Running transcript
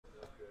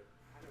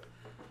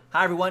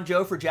Hi everyone,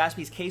 Joe for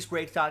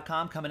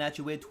JaspysCaseBreaks.com coming at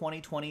you with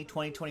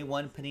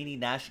 2020-2021 Panini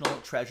National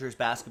Treasures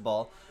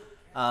Basketball.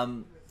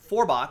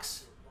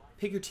 4-box,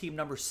 pick your team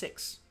number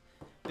 6.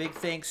 Big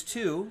thanks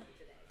to,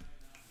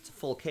 it's a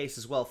full case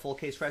as well, full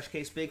case, fresh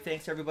case. Big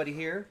thanks to everybody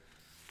here.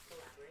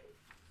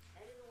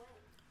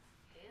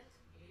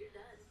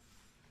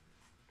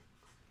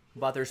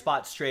 Bought their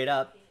spot straight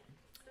up.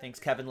 Thanks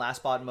Kevin, Last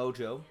Spot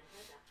Mojo.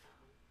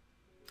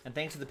 And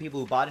thanks to the people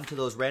who bought into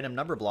those random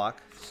number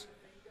blocks.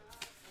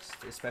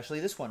 Especially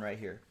this one right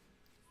here.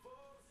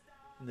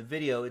 And the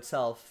video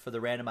itself for the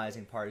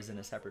randomizing part is in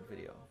a separate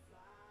video.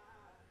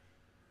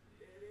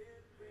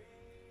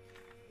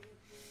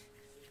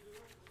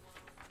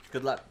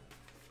 Good luck.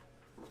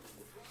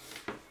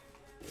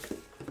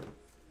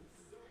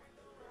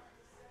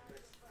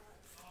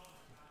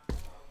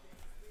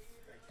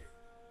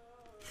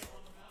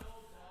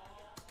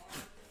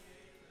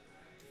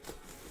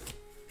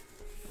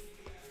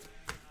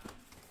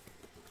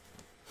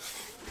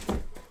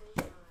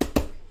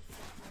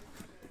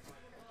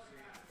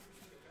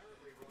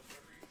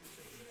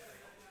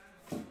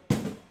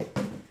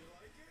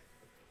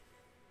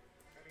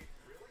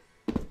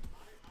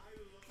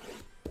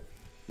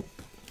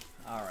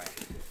 All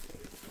right.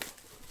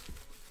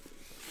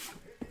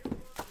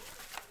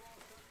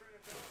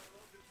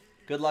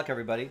 Good luck,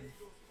 everybody.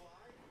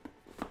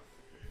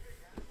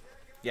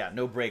 Yeah,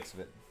 no breaks of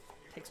it.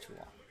 Takes too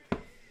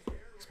long,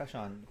 especially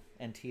on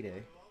NT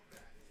day.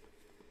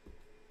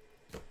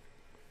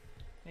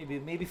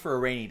 Maybe for a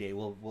rainy day,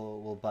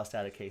 we'll bust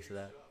out a case of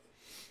that.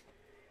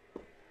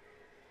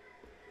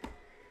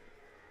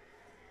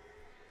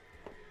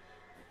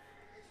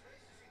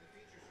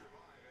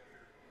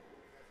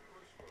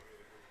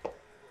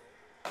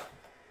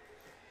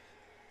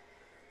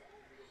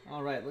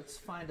 All right, let's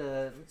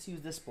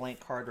use this blank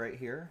card right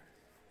here.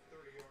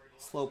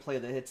 Slow play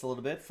that hits a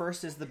little bit.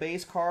 First is the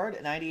base card,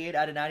 98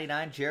 out of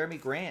 99, Jeremy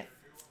Grant.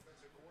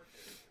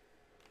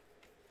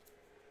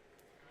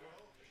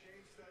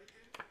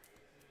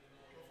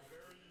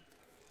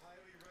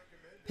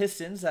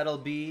 Pistons, that'll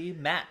be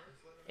Matt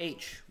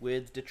H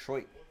with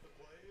Detroit.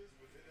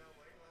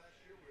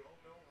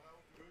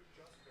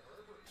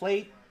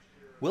 Plate,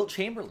 Wilt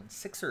Chamberlain,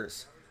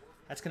 Sixers.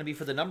 That's going to be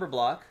for the number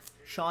block,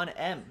 Sean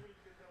M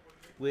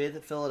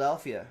with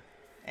Philadelphia.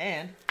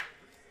 And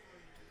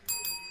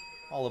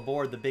all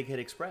aboard the Big Hit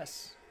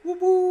Express. Whoop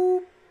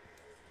whoop.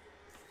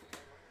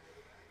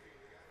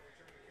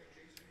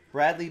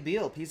 Bradley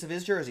Beal, piece of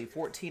his jersey,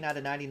 14 out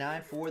of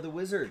 99 for the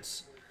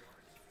Wizards.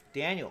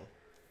 Daniel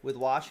with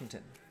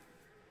Washington.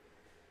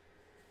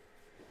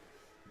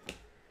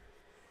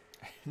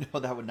 No,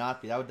 that would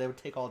not be. That would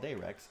take all day,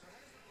 Rex.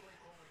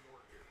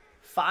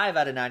 5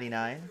 out of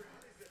 99.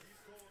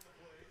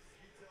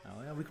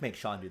 Oh, yeah, we can make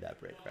Sean do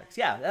that break, Rex.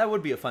 Yeah, that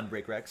would be a fun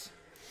break, Rex.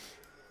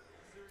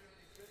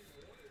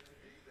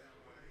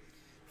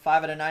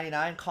 5 out of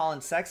 99, Colin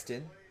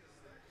Sexton.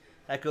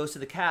 That goes to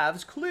the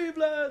Cavs.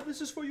 Cleveland,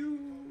 this is for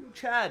you.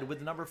 Chad with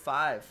the number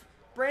 5.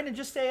 Brandon,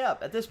 just stay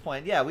up at this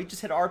point. Yeah, we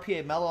just hit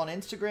RPA Mello on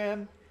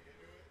Instagram.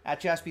 At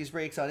Jaspys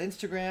Breaks on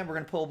Instagram. We're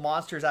going to pull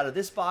monsters out of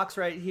this box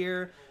right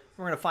here.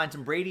 We're going to find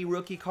some Brady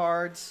rookie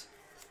cards.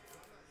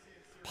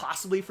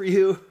 Possibly for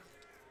you.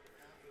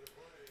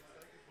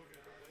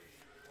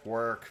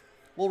 Work.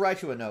 We'll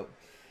write you a note.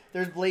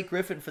 There's Blake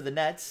Griffin for the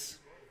Nets.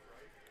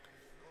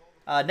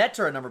 Nets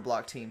are a number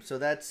block team, so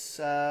that's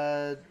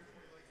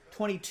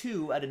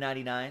 22 out of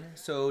 99.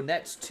 So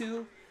Nets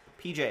 2,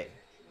 PJ.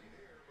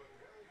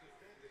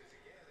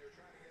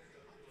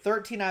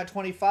 13 out of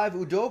 25,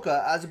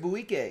 Udoka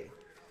Azubuike.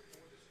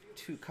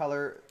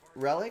 2-color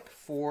relic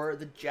for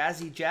the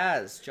Jazzy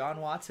Jazz,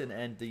 John Watson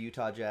and the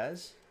Utah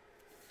Jazz.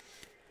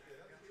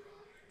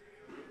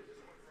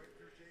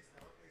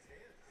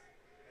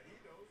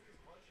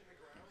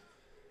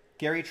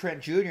 Gary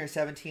Trent Jr.,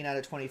 17 out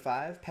of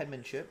 25,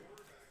 penmanship.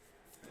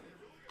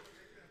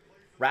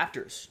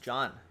 Raptors,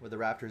 John with the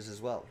Raptors as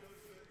well.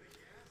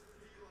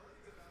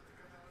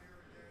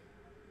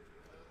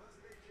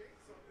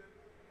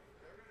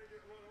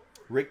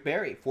 Rick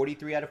Barry,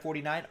 43 out of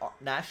 49,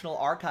 National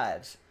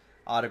Archives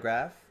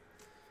autograph.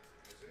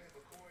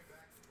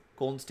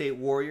 Golden State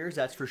Warriors,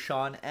 that's for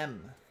Sean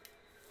M.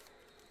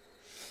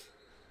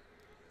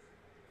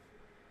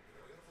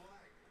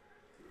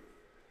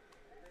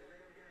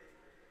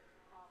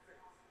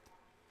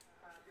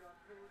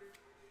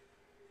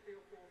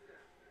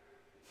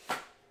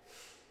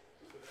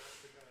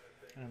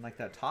 I didn't like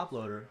that top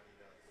loader.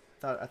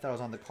 I thought it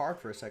was on the card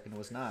for a second. It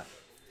was not.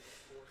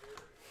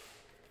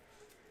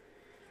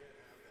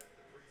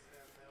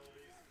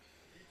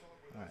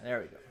 All right, there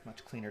we go.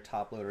 Much cleaner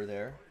top loader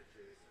there.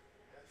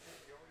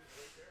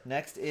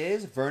 Next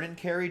is Vernon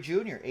Carey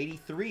Jr.,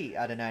 83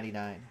 out of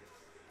 99.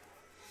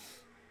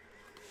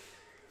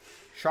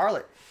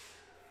 Charlotte.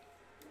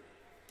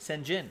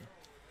 Senjin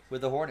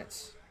with the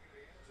Hornets.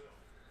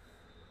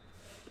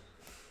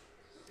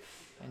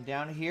 And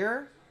down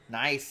here,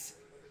 nice.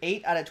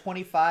 8 out of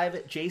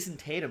 25, Jason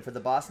Tatum for the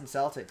Boston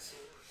Celtics.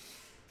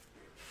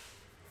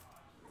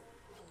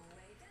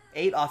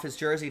 8 off his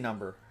jersey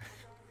number.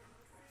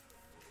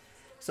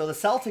 So the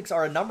Celtics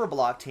are a number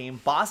block team.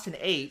 Boston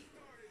 8.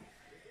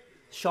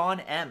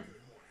 Sean M.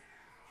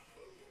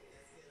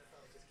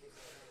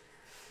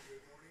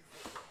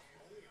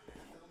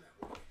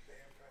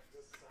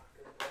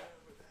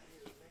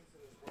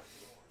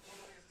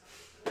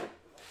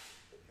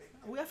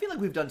 I feel like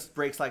we've done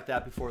breaks like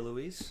that before,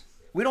 Luis.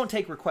 We don't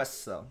take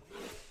requests, though.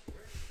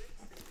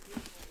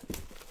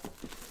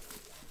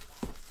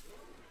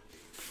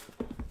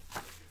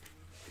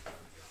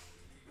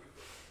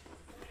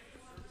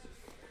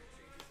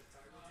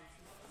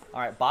 All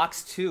right,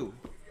 box 2.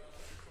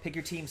 Pick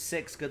your team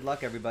 6. Good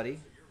luck, everybody.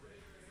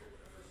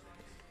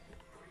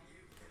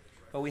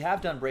 But we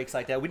have done breaks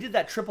like that. We did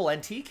that triple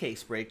NT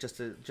case break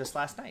just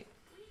last night.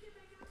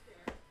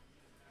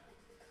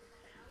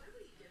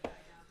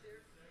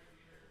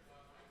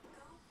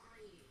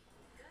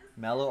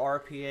 Melo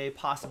RPA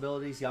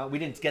possibilities. We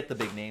didn't get the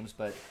big names,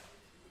 but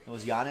it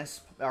was Giannis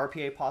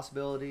RPA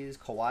possibilities,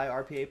 Kawhi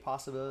RPA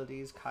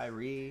possibilities,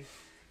 Kyrie,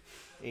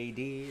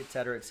 AD,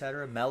 etc.,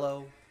 etc.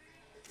 Melo.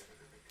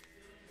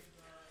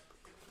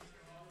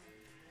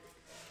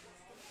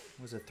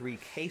 It was a 3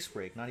 case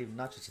break, not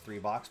just a 3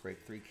 box break,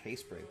 3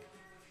 case break.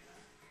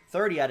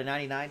 30 out of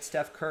 99,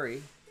 Steph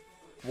Curry.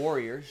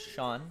 Warriors,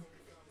 Sean.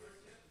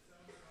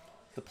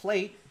 The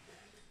plate,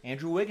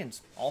 Andrew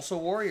Wiggins, also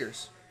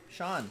Warriors,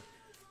 Sean.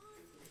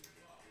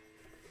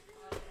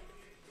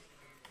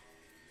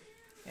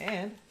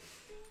 And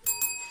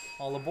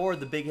all aboard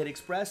the Big Hit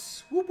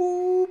Express. Whoop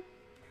whoop.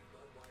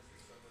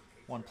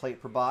 1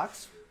 plate per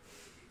box.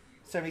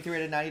 73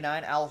 out of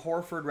 99, Al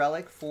Horford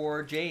relic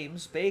for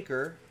James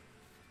Baker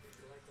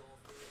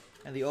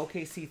and the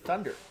OKC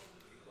Thunder.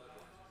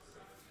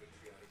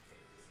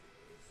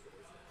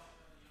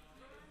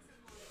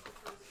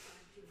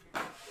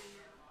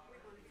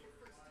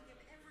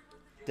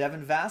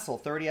 Devin Vassell,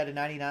 30 out of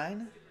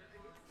 99.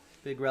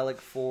 Big relic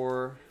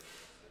for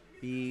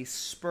the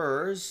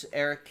Spurs.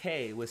 Eric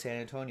K. with San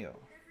Antonio.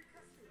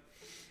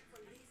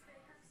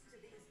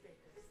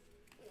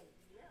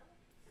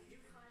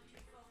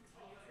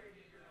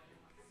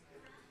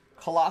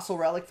 Colossal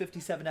relic,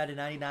 57 out of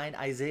 99.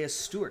 Isaiah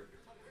Stewart.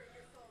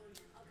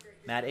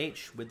 Matt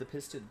H. with the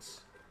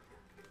Pistons.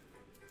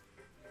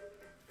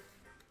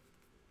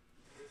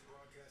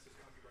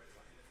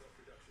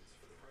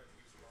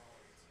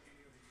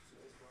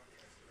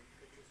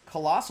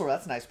 Colossal,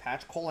 that's a nice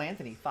patch. Cole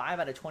Anthony, 5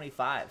 out of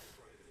 25.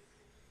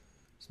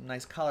 Some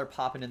nice color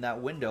popping in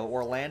that window.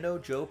 Orlando,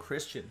 Joe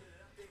Christian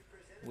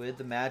with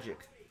the Magic.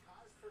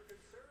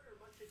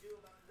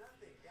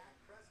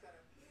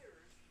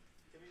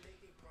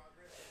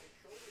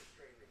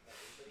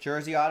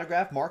 Jersey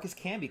autograph, Marcus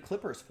Camby,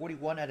 Clippers,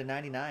 41 out of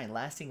 99.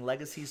 Lasting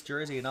Legacies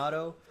jersey and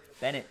auto,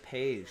 Bennett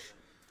Page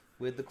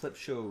with the Clip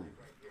Show.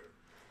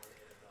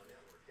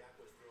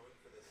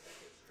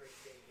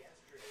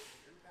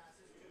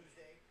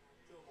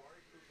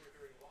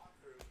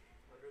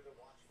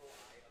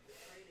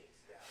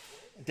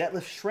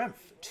 Detlef Schrempf,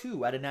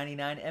 2 out of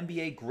 99.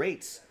 NBA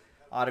Greats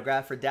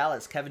autograph for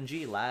Dallas, Kevin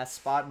G. Last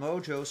Spot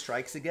Mojo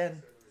strikes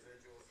again.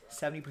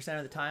 70%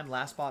 of the time,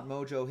 Last Spot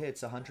Mojo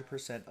hits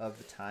 100% of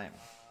the time.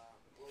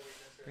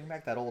 Bring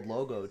back that old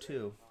logo,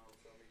 too.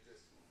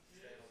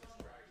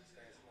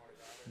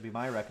 Would be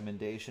my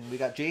recommendation. We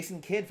got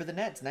Jason Kidd for the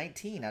Nets,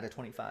 19 out of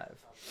 25.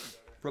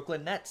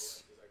 Brooklyn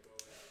Nets.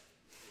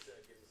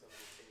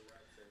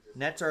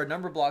 Nets are a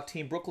number block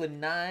team.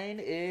 Brooklyn 9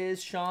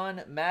 is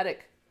Sean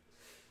Maddock.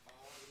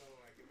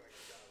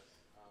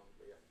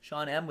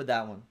 Sean M with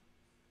that one.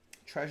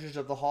 Treasures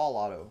of the Hall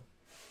auto.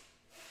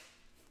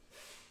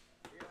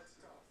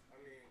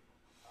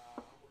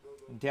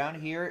 And down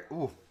here,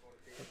 ooh,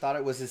 I thought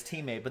it was his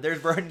teammate, but there's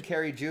Vernon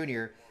Carey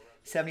Jr.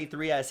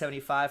 73 out of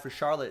 75 for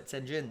Charlotte,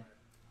 Senjin.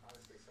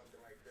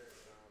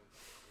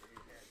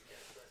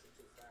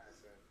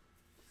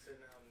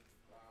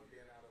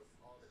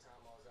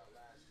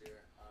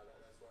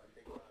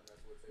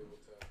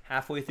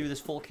 Halfway through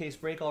this full case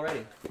break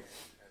already.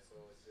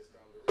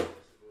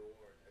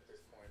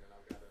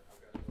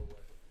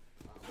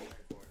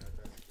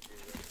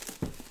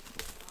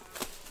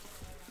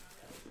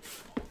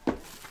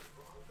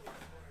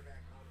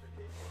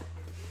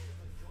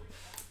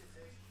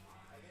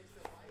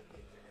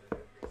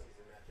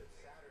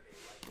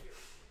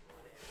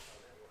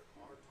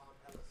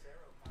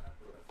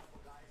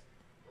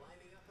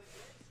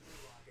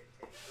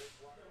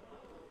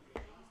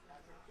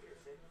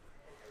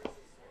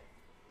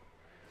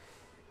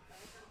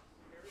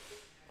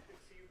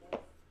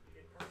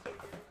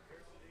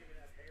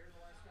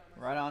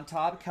 Right on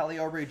top, Kelly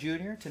Oubre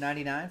Jr. to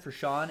 99 for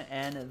Sean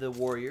and the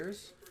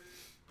Warriors.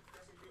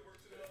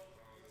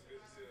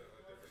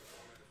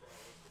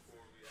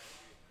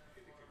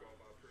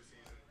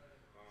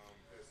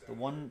 The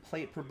 1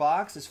 plate per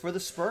box is for the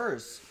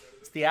Spurs.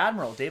 It's the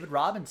Admiral, David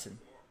Robinson.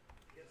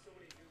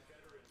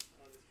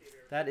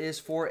 That is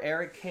for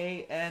Eric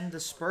K. and the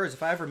Spurs.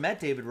 If I ever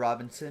met David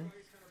Robinson,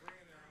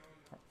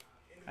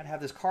 I'd have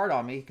this card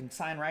on me. He can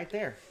sign right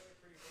there.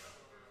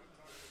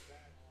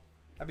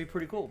 That'd be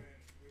pretty cool.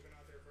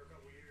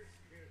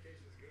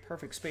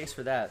 Perfect space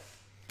for that.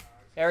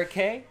 Eric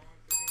K.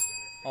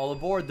 All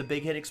aboard the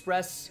Big Hit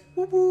Express.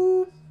 Whoop,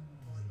 whoop.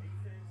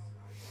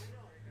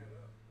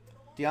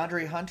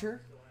 DeAndre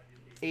Hunter,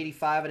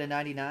 85 out of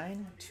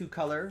 99.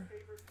 Two-color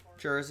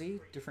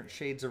jersey. Different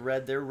shades of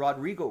red there.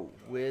 Rodrigo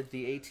with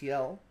the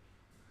ATL.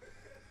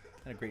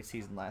 Had a great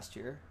season last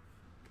year.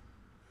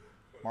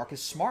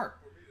 Marcus Smart,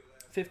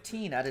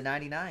 15 out of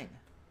 99.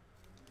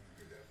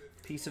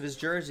 Piece of his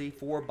jersey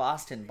for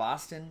Boston.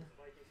 Boston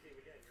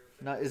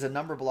is a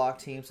number block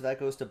team, so that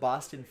goes to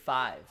Boston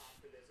 5.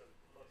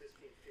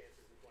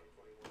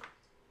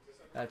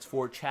 That's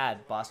for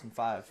Chad, Boston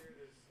 5.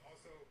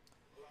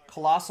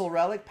 Colossal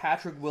Relic,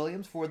 Patrick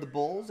Williams for the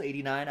Bulls,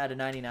 89 out of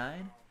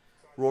 99.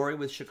 Rory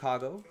with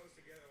Chicago.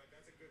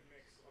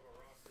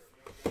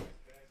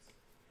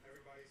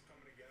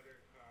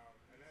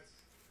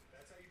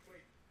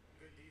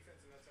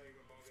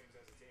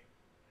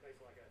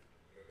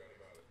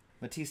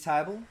 Matisse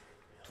Thybulle,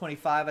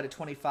 25 out of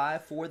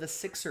 25 for the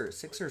Sixers.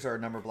 Sixers are a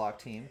number block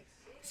team.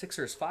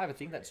 Sixers 5, I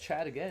think that's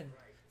Chad again.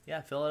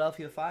 Yeah,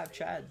 Philadelphia 5,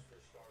 Chad.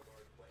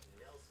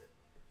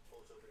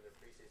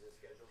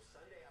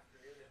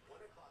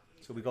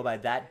 So we go by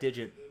that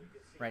digit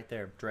right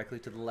there, directly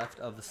to the left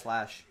of the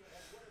slash.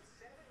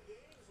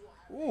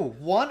 Ooh,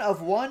 1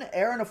 of 1,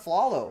 Aaron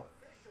Aflalo.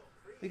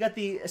 We got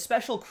the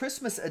special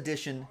Christmas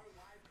edition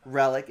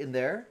relic in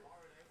there.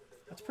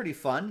 That's pretty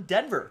fun.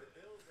 Denver.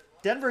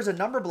 Denver's a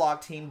number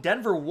block team.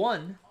 Denver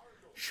 1,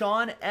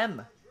 Sean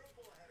M.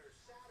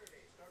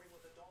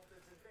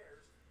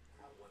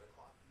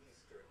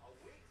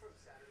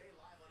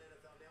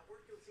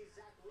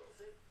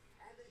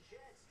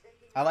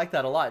 I like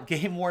that a lot.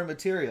 Game worn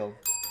material.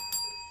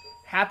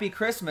 Happy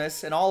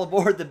Christmas and all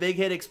aboard the Big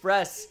Hit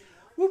Express.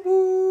 Whoop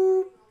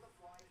whoop.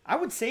 I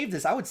would save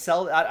this. I would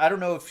sell. I don't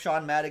know if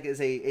Sean Maddock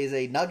is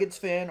a Nuggets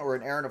fan or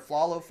an Aaron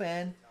Aflalo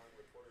fan.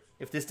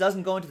 If this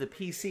doesn't go into the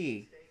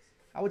PC,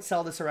 I would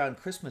sell this around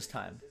Christmas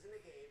time.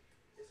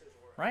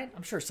 Right?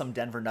 I'm sure some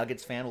Denver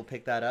Nuggets fan will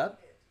pick that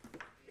up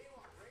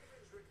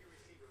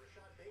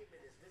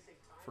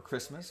for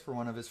Christmas for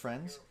one of his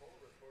friends.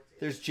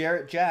 There's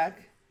Jarrett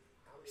Jack.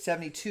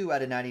 72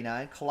 out of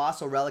 99.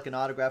 Colossal Relic and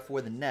autograph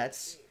for the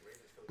Nets.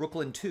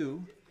 Brooklyn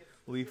 2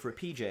 will be for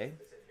PJ.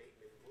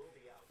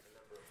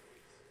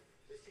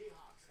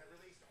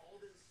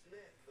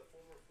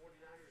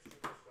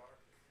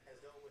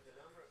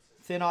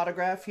 Thin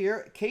autograph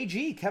here.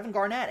 KG, Kevin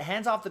Garnett.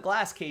 Hands off the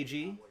glass,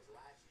 KG.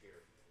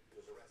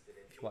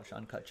 If you watch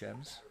Uncut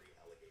Gems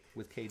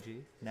with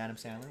KG and Adam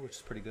Sandler, which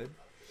is pretty good.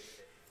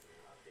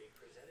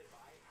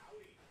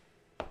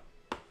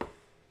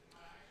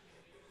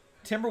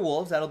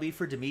 Timberwolves, that'll be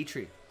for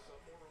Dimitri.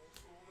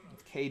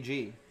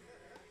 KG.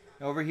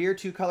 Over here,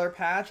 2-color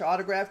patch,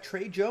 autograph,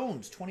 Trey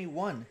Jones,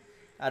 21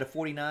 out of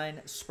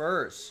 49,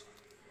 Spurs.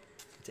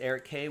 It's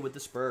Eric K with the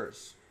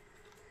Spurs.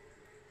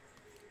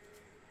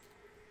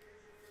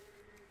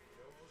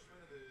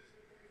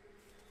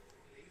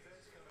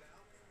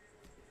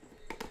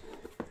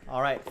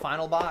 All right,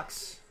 final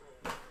box.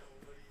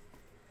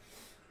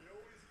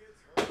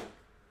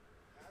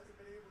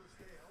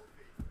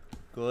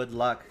 Good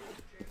luck.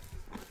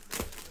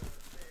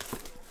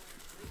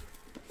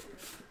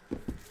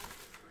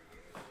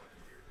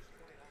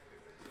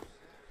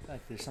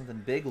 Like there's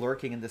something big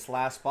lurking in this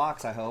last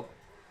box, I hope.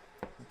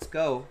 Let's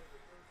go.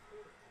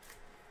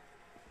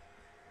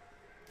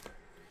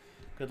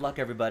 Good luck,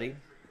 everybody.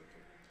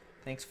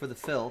 Thanks for the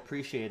fill.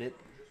 Appreciate it.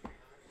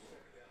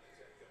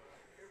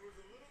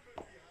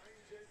 I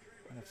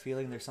have a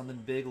feeling there's something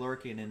big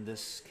lurking in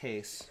this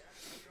case.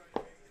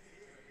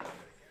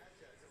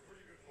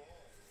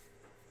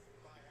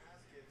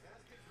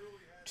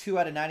 Two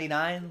out of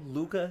 99,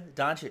 Luka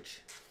Doncic.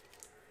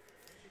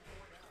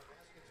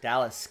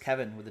 Dallas,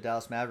 Kevin with the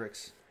Dallas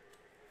Mavericks.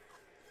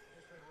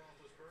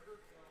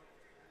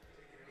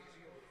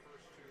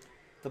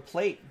 The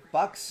plate,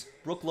 Bucks,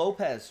 Brook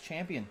Lopez,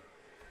 champion.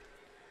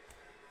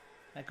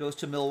 That goes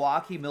to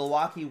Milwaukee.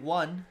 Milwaukee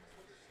 1.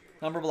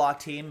 Number block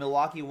team,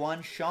 Milwaukee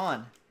 1,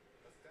 Sean.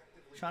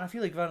 Sean, I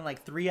feel like you've run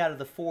like 3 out of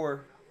the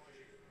 4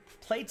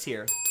 plates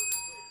here.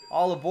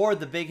 All aboard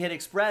the Big Hit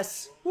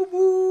Express. Whoop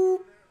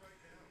whoop.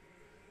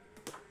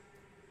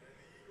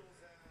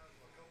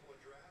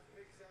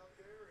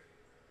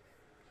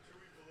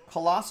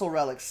 Colossal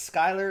Relics,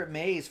 Skylar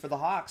Mays for the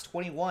Hawks,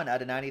 21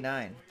 out of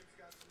 99.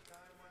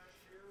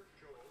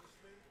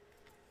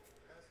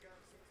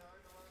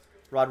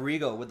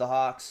 Rodrigo with the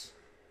Hawks.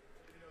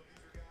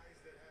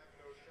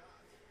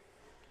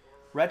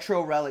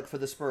 Retro Relic for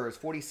the Spurs,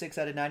 46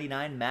 out of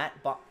 99. Matt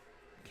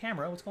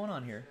Camera, what's going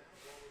on here?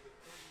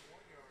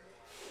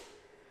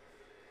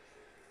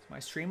 Is my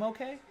stream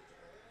okay?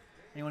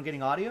 Anyone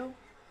getting audio?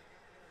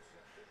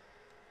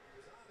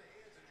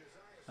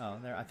 Oh,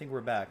 there. I think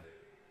we're back.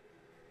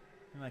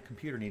 My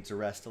computer needs a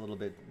rest a little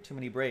bit. Too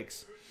many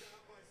breaks.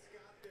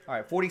 All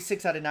right,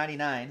 46 out of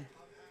 99.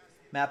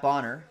 Matt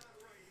Bonner.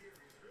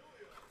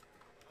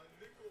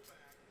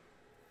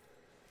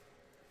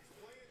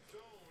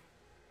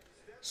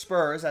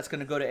 Spurs, that's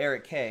going to go to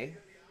Eric K.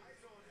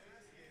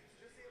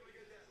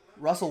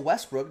 Russell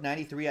Westbrook,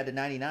 93 out of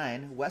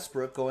 99.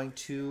 Westbrook going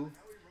to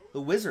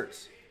The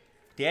Wizards.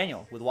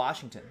 Daniel with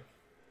Washington.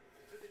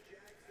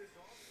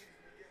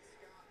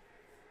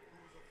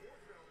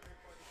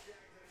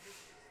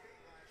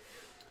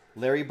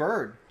 Larry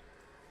Bird.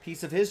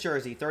 Piece of his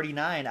jersey.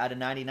 39 out of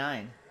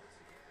 99.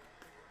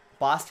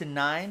 Boston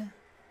 9.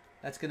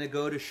 That's going to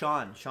go to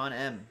Sean. Sean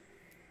M.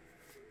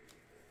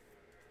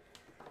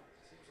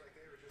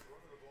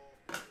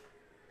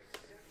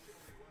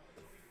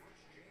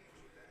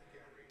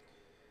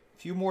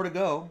 Few more to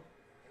go.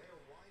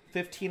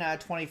 15 out of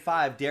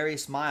 25.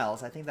 Darius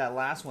Miles. I think that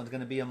last one's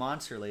going to be a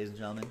monster, ladies and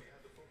gentlemen.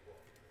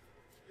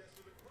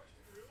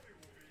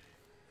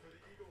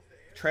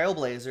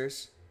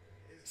 Trailblazers.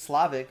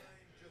 Slavic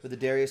with the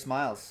Darius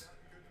Miles.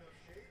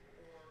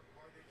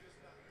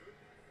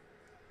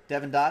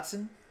 Devin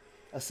Dotson.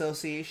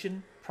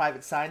 Association.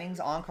 Private signings.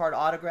 On-card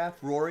autograph.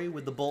 Rory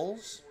with the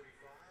Bulls.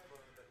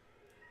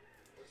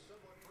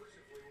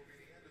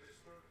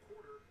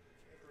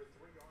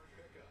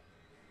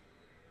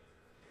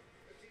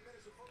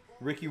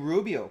 Ricky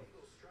Rubio.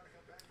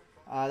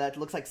 That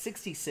looks like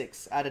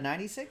 66 out of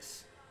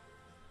 96.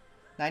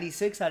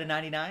 96 out of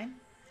 99.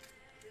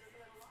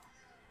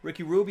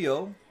 Ricky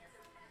Rubio.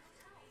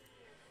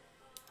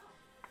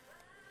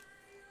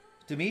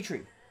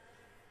 Dimitri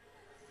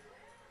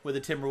with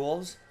the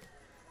Timberwolves.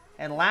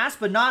 And last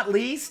but not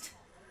least,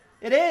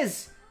 it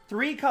is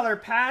 3-color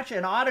patch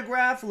and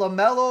autograph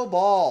LaMelo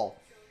Ball.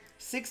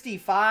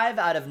 65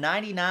 out of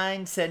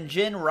 99.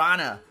 Senjin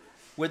Rana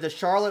with the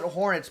Charlotte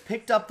Hornets.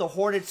 Picked up the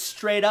Hornets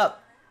straight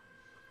up.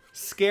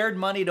 Scared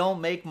money don't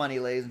make money,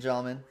 ladies and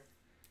gentlemen.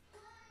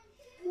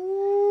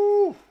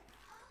 Woo.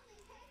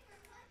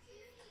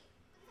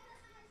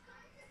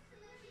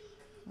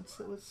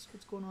 What's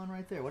going on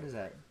right there? What is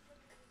that?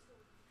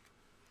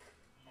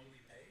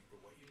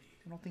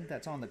 I don't think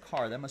that's on the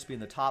card. That must be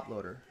in the top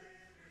loader.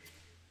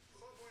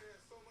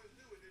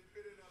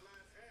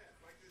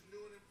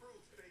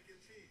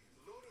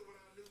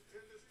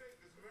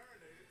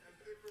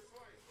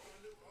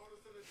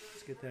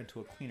 Let's get that into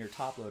a cleaner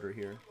top loader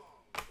here.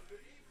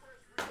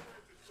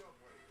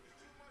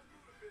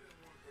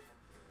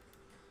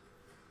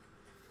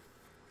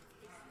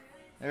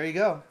 There you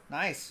go.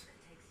 Nice.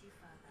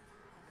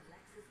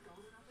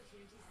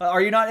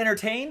 Are you not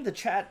entertained? The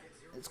chat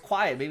is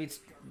quiet. Maybe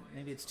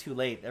it's too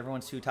late.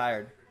 Everyone's too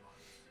tired.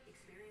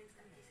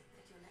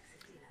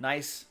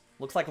 Nice.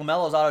 Looks like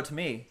LaMelo's auto to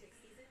me.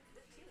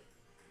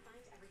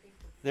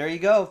 There you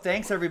go.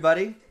 Thanks,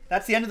 everybody.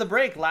 That's the end of the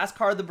break. Last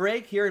card of the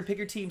break here in Pick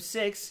Your Team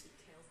 6.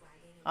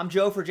 I'm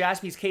Joe for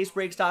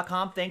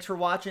JaspysCaseBreaks.com. Thanks for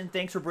watching.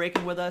 Thanks for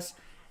breaking with us.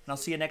 And I'll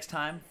see you next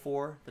time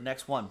for the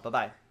next one.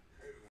 Bye-bye.